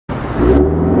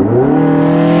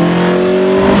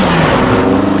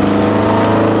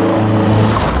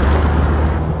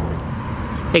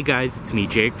Hey guys, it's me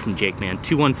Jake from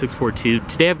JakeMan21642.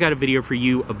 Today I've got a video for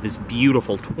you of this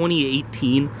beautiful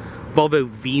 2018 Volvo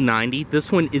V90.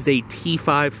 This one is a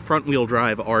T5 front-wheel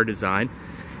drive R-design.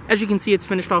 As you can see, it's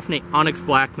finished off in an onyx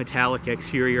black metallic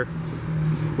exterior,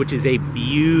 which is a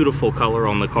beautiful color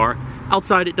on the car.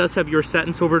 Outside it does have your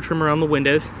satin silver trim around the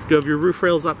windows. You do have your roof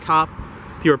rails up top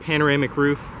with your panoramic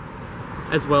roof,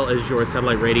 as well as your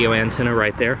satellite radio antenna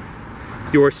right there.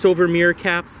 Your silver mirror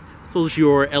caps, as well as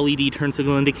your LED turn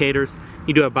signal indicators.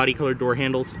 You do have body colored door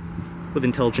handles with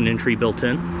intelligent entry built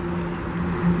in.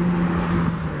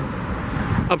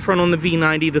 Up front on the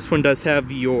V90, this one does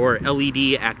have your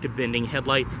LED active bending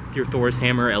headlights, your Thor's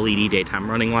Hammer LED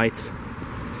daytime running lights.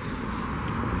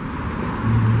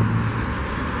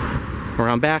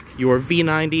 Around back, your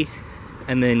V90,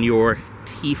 and then your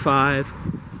T5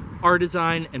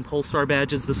 R-design and Polestar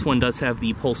badges. This one does have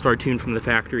the Polestar tune from the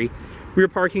factory. Rear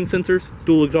parking sensors,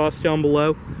 dual exhaust down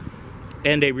below,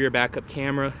 and a rear backup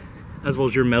camera, as well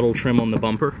as your metal trim on the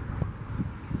bumper.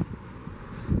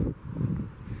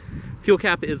 Fuel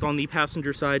cap is on the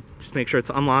passenger side. Just make sure it's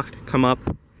unlocked, come up,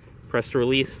 press to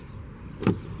release.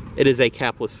 It is a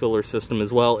capless filler system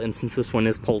as well, and since this one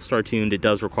is Polestar tuned, it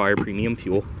does require premium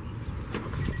fuel.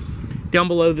 Down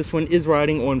below, this one is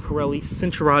riding on Pirelli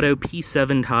Cinturato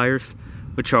P7 tires,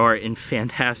 which are in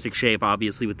fantastic shape,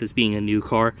 obviously, with this being a new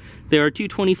car. They are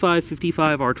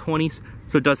 225/55 R20s,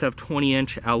 so it does have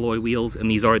 20-inch alloy wheels,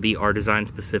 and these are the R-design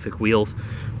specific wheels.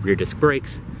 Rear disc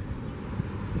brakes.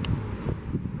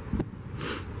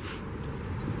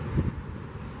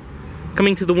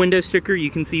 Coming to the window sticker,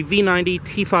 you can see V90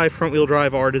 T5 front-wheel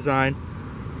drive R-design.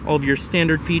 All of your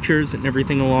standard features and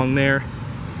everything along there,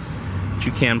 which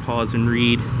you can pause and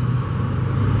read.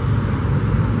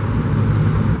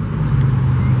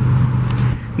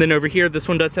 Then over here, this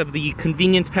one does have the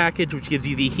convenience package, which gives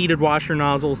you the heated washer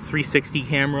nozzles, 360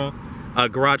 camera,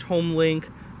 garage home link,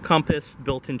 compass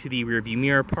built into the rear view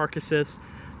mirror, park assist,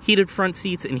 heated front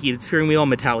seats and heated steering wheel,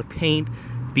 metallic paint,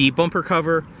 the bumper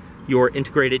cover, your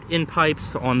integrated in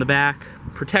pipes on the back,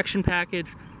 protection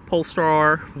package,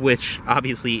 Polestar, which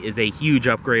obviously is a huge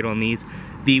upgrade on these,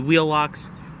 the wheel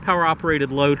locks, power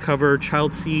operated load cover,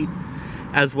 child seat,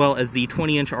 as well as the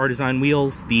 20-inch R-design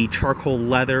wheels, the charcoal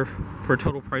leather, for a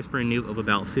total price brand new of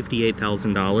about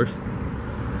 $58,000.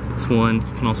 This one, you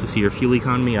can also see your fuel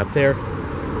economy up there.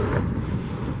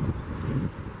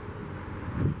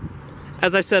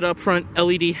 As I said up front,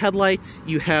 LED headlights.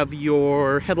 You have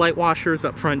your headlight washers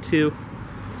up front too,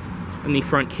 and the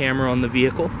front camera on the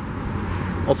vehicle.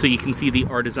 Also, you can see the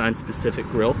R-design specific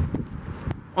grille.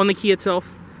 On the key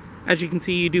itself, as you can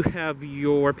see, you do have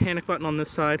your panic button on this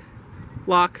side,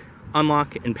 lock,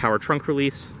 unlock, and power trunk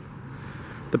release.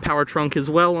 The power trunk as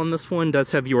well on this one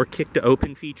does have your kick to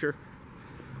open feature,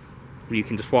 where you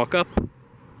can just walk up.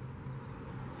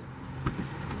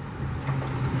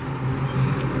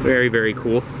 Very, very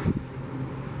cool. Go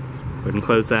ahead and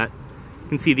close that. You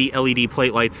can see the LED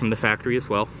plate lights from the factory as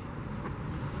well.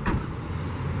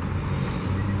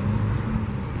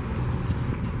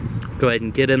 Go ahead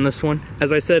and get in this one.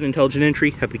 As I said, intelligent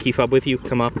entry, have the key fob with you,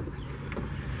 come up,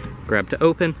 grab to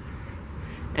open.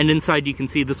 And inside you can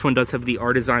see this one does have the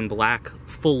R-design black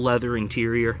full leather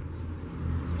interior,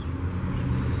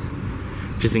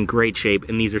 which is in great shape,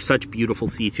 and these are such beautiful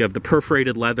seats. You have the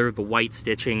perforated leather, the white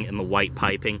stitching, and the white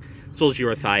piping, as well as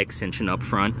your thigh extension up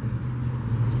front.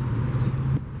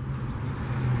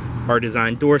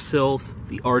 R-design door sills,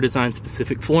 the R-design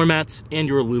specific floor mats, and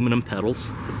your aluminum pedals.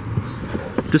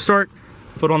 To start,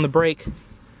 foot on the brake,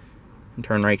 and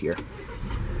turn right here.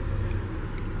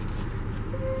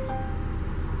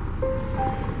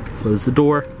 Close the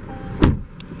door,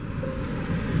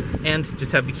 and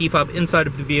just have the key fob inside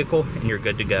of the vehicle, and you're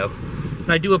good to go.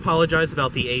 And I do apologize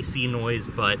about the AC noise,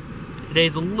 but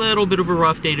today's a little bit of a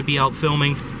rough day to be out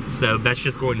filming, so that's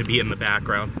just going to be in the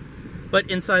background. But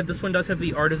inside, this one does have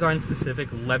the R-design specific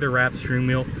leather wrap steering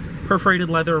wheel, perforated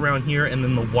leather around here, and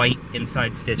then the white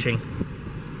inside stitching.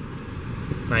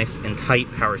 Nice and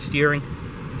tight power steering.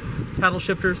 Paddle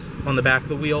shifters on the back of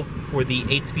the wheel for the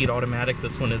 8-speed automatic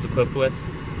this one is equipped with.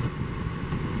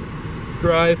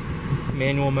 Drive,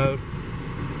 manual mode,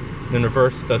 then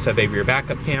reverse does have a rear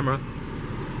backup camera,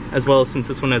 as well as, since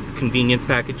this one has the convenience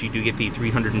package, you do get the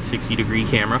 360-degree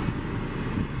camera.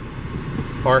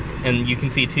 Park, and you can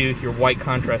see too, your white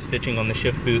contrast stitching on the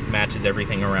shift boot matches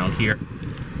everything around here.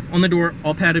 On the door,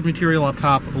 all padded material up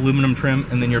top, aluminum trim,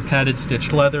 and then your padded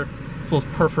stitched leather, as well as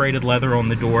perforated leather on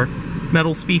the door.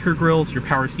 Metal speaker grills, your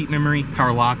power seat memory,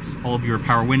 power locks, all of your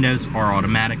power windows are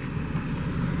automatic,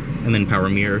 and then power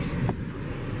mirrors.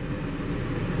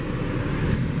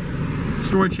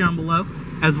 Storage down below,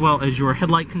 as well as your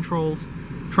headlight controls,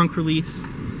 trunk release,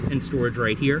 and storage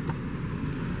right here.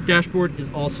 Dashboard is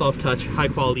all soft touch, high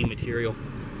quality material.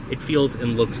 It feels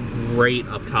and looks great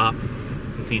up top.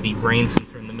 You can see the rain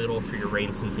sensor in the middle for your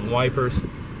rain sensing wipers.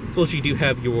 As well as you do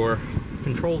have your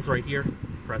controls right here.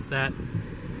 Press that,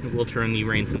 and it will turn the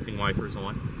rain sensing wipers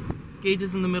on.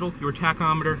 Gauges in the middle, your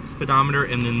tachometer, speedometer,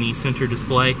 and then the center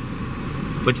display.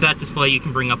 Which that display you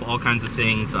can bring up all kinds of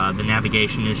things. The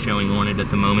navigation is showing on it at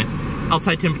the moment.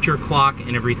 Outside temperature, clock,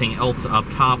 and everything else up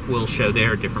top will show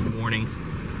there, different warnings.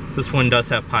 This one does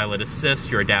have pilot assist,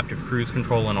 your adaptive cruise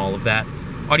control, and all of that.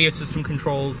 Audio system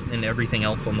controls and everything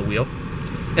else on the wheel.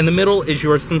 In the middle is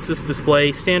your Sensus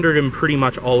display, standard in pretty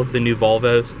much all of the new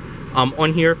Volvos.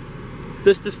 On here,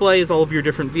 this display is all of your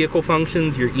different vehicle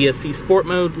functions, your ESC Sport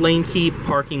Mode, lane keep,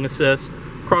 parking assist,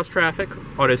 cross traffic,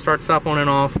 auto start stop on and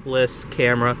off, bliss,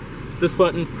 camera. This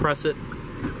button, press it,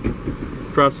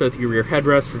 drops both your rear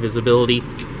headrest for visibility,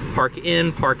 park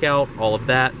in, park out, all of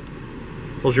that.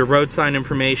 Pulls your road sign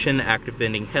information, active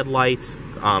bending headlights,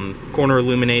 corner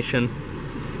illumination.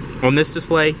 On this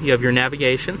display, you have your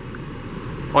navigation,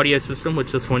 audio system,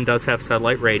 which this one does have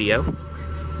satellite radio.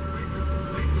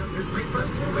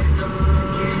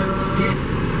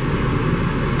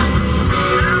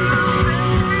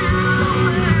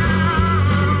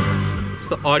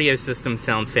 The audio system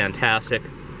sounds fantastic.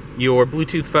 Your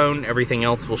Bluetooth phone, everything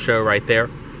else will show right there.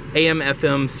 AM,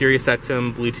 FM, Sirius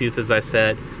XM, Bluetooth, as I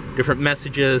said. Different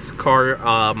messages, car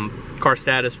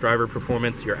status, driver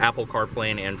performance, your Apple CarPlay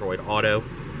and Android Auto,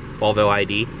 Volvo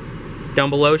ID. Down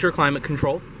below is your climate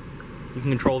control. You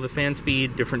can control the fan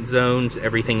speed, different zones,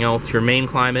 everything else. Your main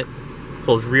climate, as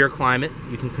well as rear climate,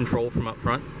 you can control from up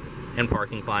front, and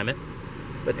parking climate.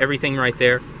 But everything right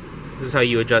there, this is how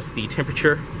you adjust the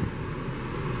temperature.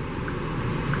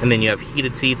 And then you have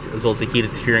heated seats as well as a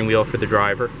heated steering wheel for the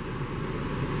driver.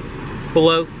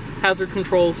 Below, hazard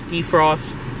controls,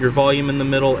 defrost, your volume in the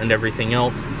middle, and everything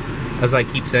else. As I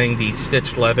keep saying, the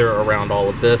stitched leather around all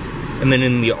of this. And then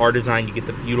in the R-design, you get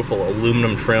the beautiful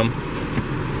aluminum trim.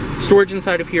 Storage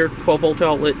inside of here, 12-volt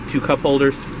outlet, 2 cup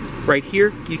holders. Right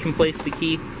here, you can place the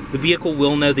key. The vehicle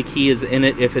will know the key is in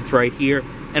it if it's right here.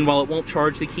 And while it won't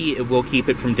charge the key, it will keep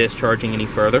it from discharging any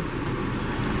further.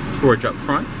 Storage up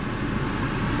front.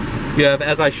 You have,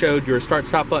 as I showed, your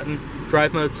start-stop button,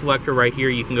 drive mode selector right here.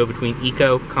 You can go between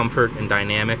eco, comfort, and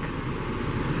dynamic.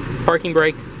 Parking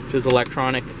brake, which is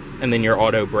electronic, and then your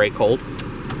auto brake hold.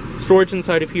 Storage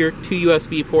inside of here, 2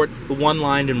 USB ports. The one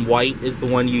lined in white is the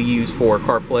one you use for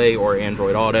CarPlay or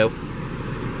Android Auto.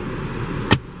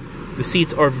 The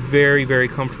seats are very, very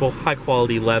comfortable,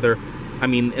 high-quality leather. I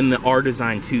mean, in the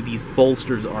R-design too, these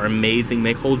bolsters are amazing.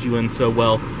 They hold you in so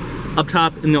well. Up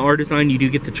top in the R-design, you do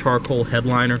get the charcoal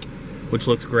headliner, which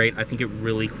looks great. I think it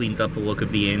really cleans up the look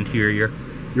of the interior.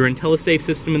 Your IntelliSafe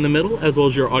system in the middle, as well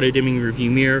as your auto-dimming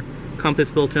review mirror, compass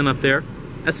built in up there,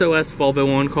 SOS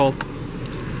Volvo On Call.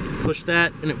 Push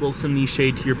that, and it will send the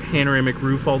shade to your panoramic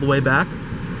roof all the way back,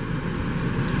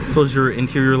 as well as your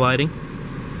interior lighting.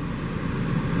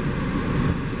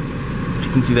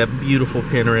 You can see that beautiful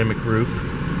panoramic roof.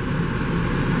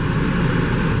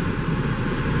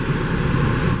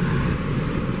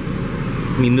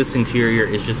 I mean, this interior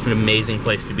is just an amazing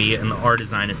place to be, and the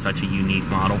R-design is such a unique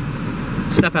model.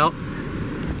 Step out,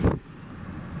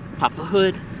 pop the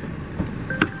hood,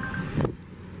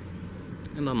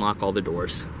 and unlock all the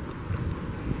doors.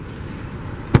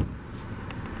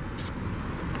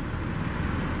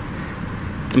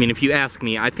 I mean, if you ask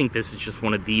me, I think this is just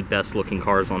one of the best looking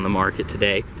cars on the market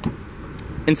today.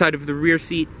 Inside of the rear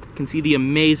seat, you can see the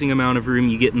amazing amount of room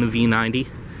you get in the V90.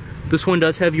 This one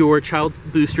does have your child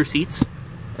booster seats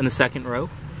in the second row,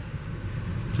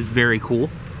 which is very cool.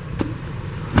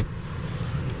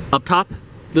 Up top,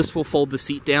 this will fold the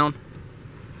seat down.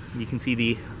 You can see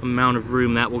the amount of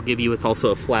room that will give you. It's also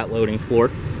a flat loading floor.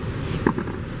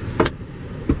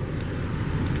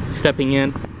 Stepping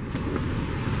in,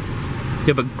 you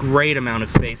have a great amount of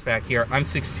space back here. I'm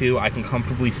 6'2", I can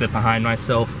comfortably sit behind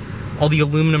myself. All the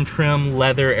aluminum trim,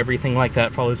 leather, everything like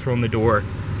that follows from the door.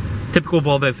 Typical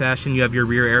Volvo fashion, you have your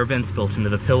rear air vents built into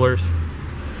the pillars.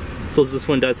 So this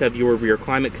one does have your rear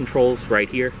climate controls right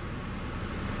here.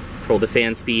 Control the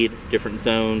fan speed, different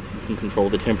zones, you can control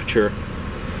the temperature.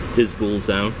 It is dual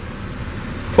zone.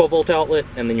 12-volt outlet,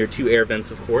 and then your 2 air vents,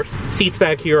 of course. Seats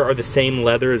back here are the same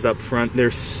leather as up front.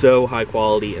 They're so high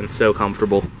quality and so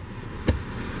comfortable.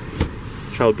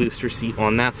 Child booster seat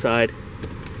on that side.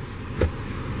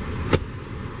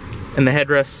 And the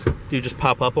headrests do just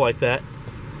pop up like that.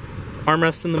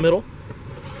 Armrest in the middle.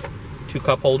 2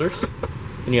 cup holders.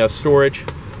 And you have storage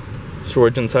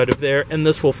inside of there, and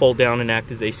this will fold down and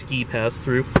act as a ski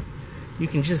pass-through. You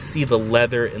can just see the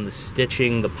leather and the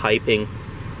stitching, the piping.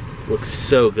 Looks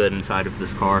so good inside of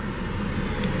this car.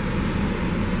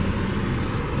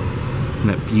 And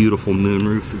that beautiful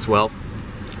moonroof as well.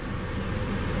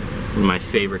 One of my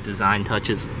favorite design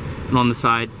touches. And on the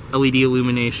side, LED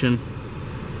illumination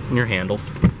and your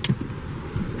handles.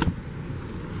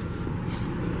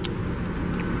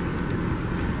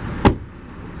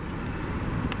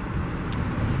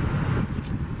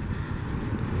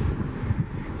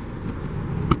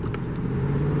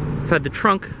 Inside the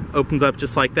trunk opens up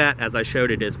just like that. As I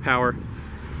showed, it is power.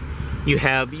 You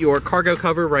have your cargo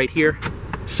cover right here.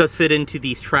 It's just fit into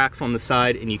these tracks on the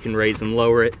side, and you can raise and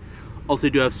lower it. Also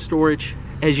do have storage.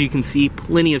 As you can see,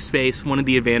 plenty of space. One of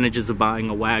the advantages of buying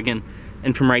a wagon.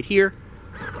 And from right here,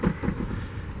 you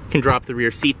can drop the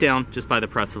rear seat down just by the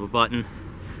press of a button.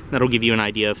 That'll give you an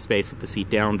idea of space with the seat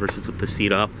down versus with the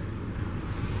seat up.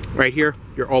 Right here,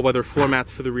 your all-weather floor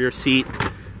mats for the rear seat,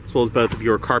 as well as both of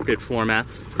your carpeted floor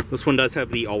mats. This one does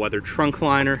have the all-weather trunk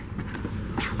liner.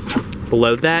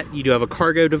 Below that, you do have a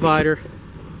cargo divider.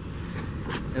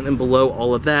 And then below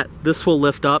all of that, this will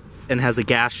lift up and has a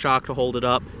gas shock to hold it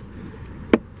up.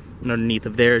 And underneath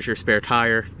of there is your spare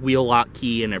tire, wheel lock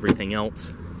key, and everything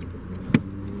else.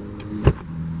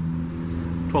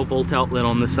 12-volt outlet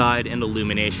on the side and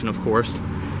illumination, of course.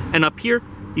 And up here,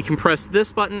 you can press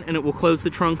this button and it will close the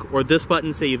trunk, or this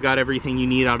button, say you've got everything you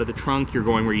need out of the trunk, you're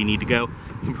going where you need to go.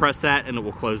 You can press that and it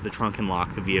will close the trunk and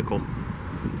lock the vehicle.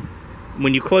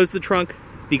 When you close the trunk,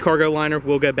 the cargo liner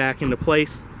will go back into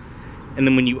place. And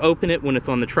then when you open it, when it's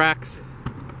on the tracks,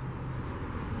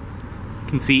 you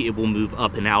can see it will move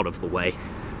up and out of the way.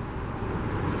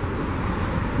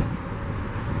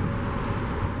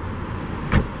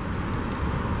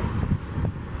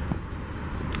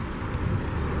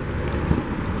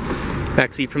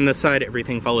 Back seat from this side,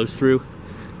 everything follows through.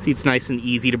 Seat's nice and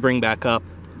easy to bring back up.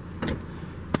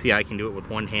 See, I can do it with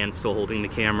one hand still holding the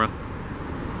camera.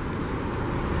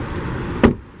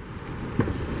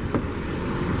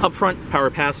 Up front,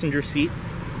 power passenger seat,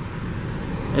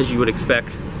 as you would expect.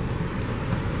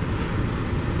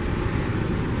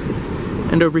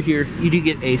 And over here, you do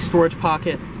get a storage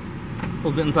pocket.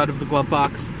 Pulls it inside of the glove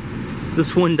box.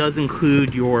 This one does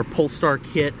include your Polestar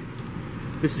kit.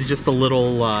 This is just a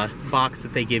little box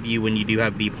that they give you when you do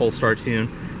have the Polestar tune.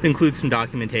 It includes some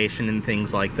documentation and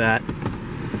things like that.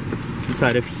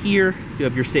 Inside of here, you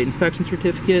have your state inspection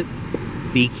certificate,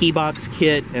 the key box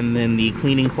kit, and then the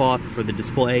cleaning cloth for the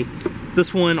display.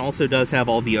 This one also does have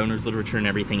all the owner's literature and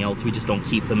everything else. We just don't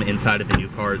keep them inside of the new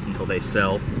cars until they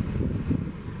sell.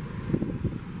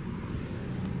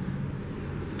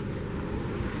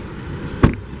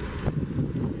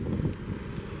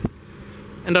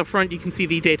 And up front, you can see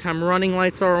the daytime running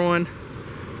lights are on,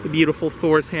 the beautiful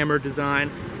Thor's hammer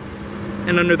design.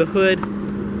 And under the hood,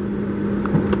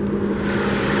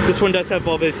 this one does have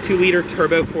Volvo's 2-liter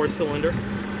turbo 4-cylinder.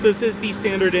 So this is the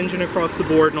standard engine across the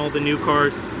board in all the new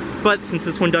cars. But since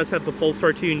this one does have the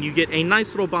Polestar tune, you get a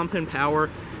nice little bump in power,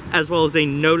 as well as a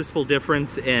noticeable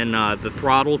difference in the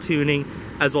throttle tuning,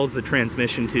 as well as the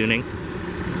transmission tuning.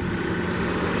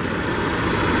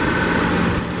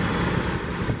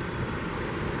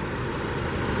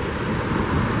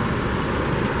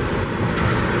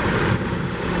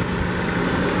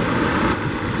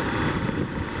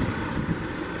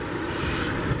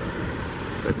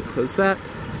 Close that.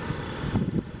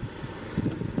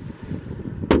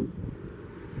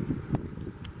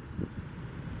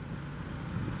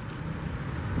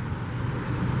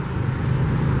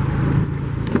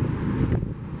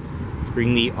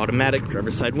 Bring the automatic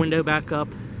driver's side window back up.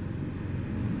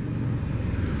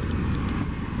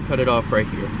 Cut it off right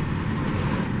here.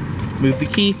 Move the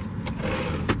key.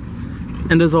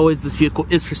 And as always, this vehicle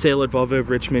is for sale at Volvo of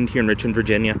Richmond here in Richmond,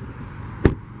 Virginia.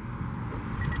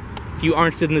 If you are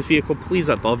interested in this vehicle, please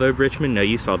let Volvo of Richmond know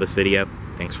you saw this video.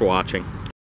 Thanks for watching.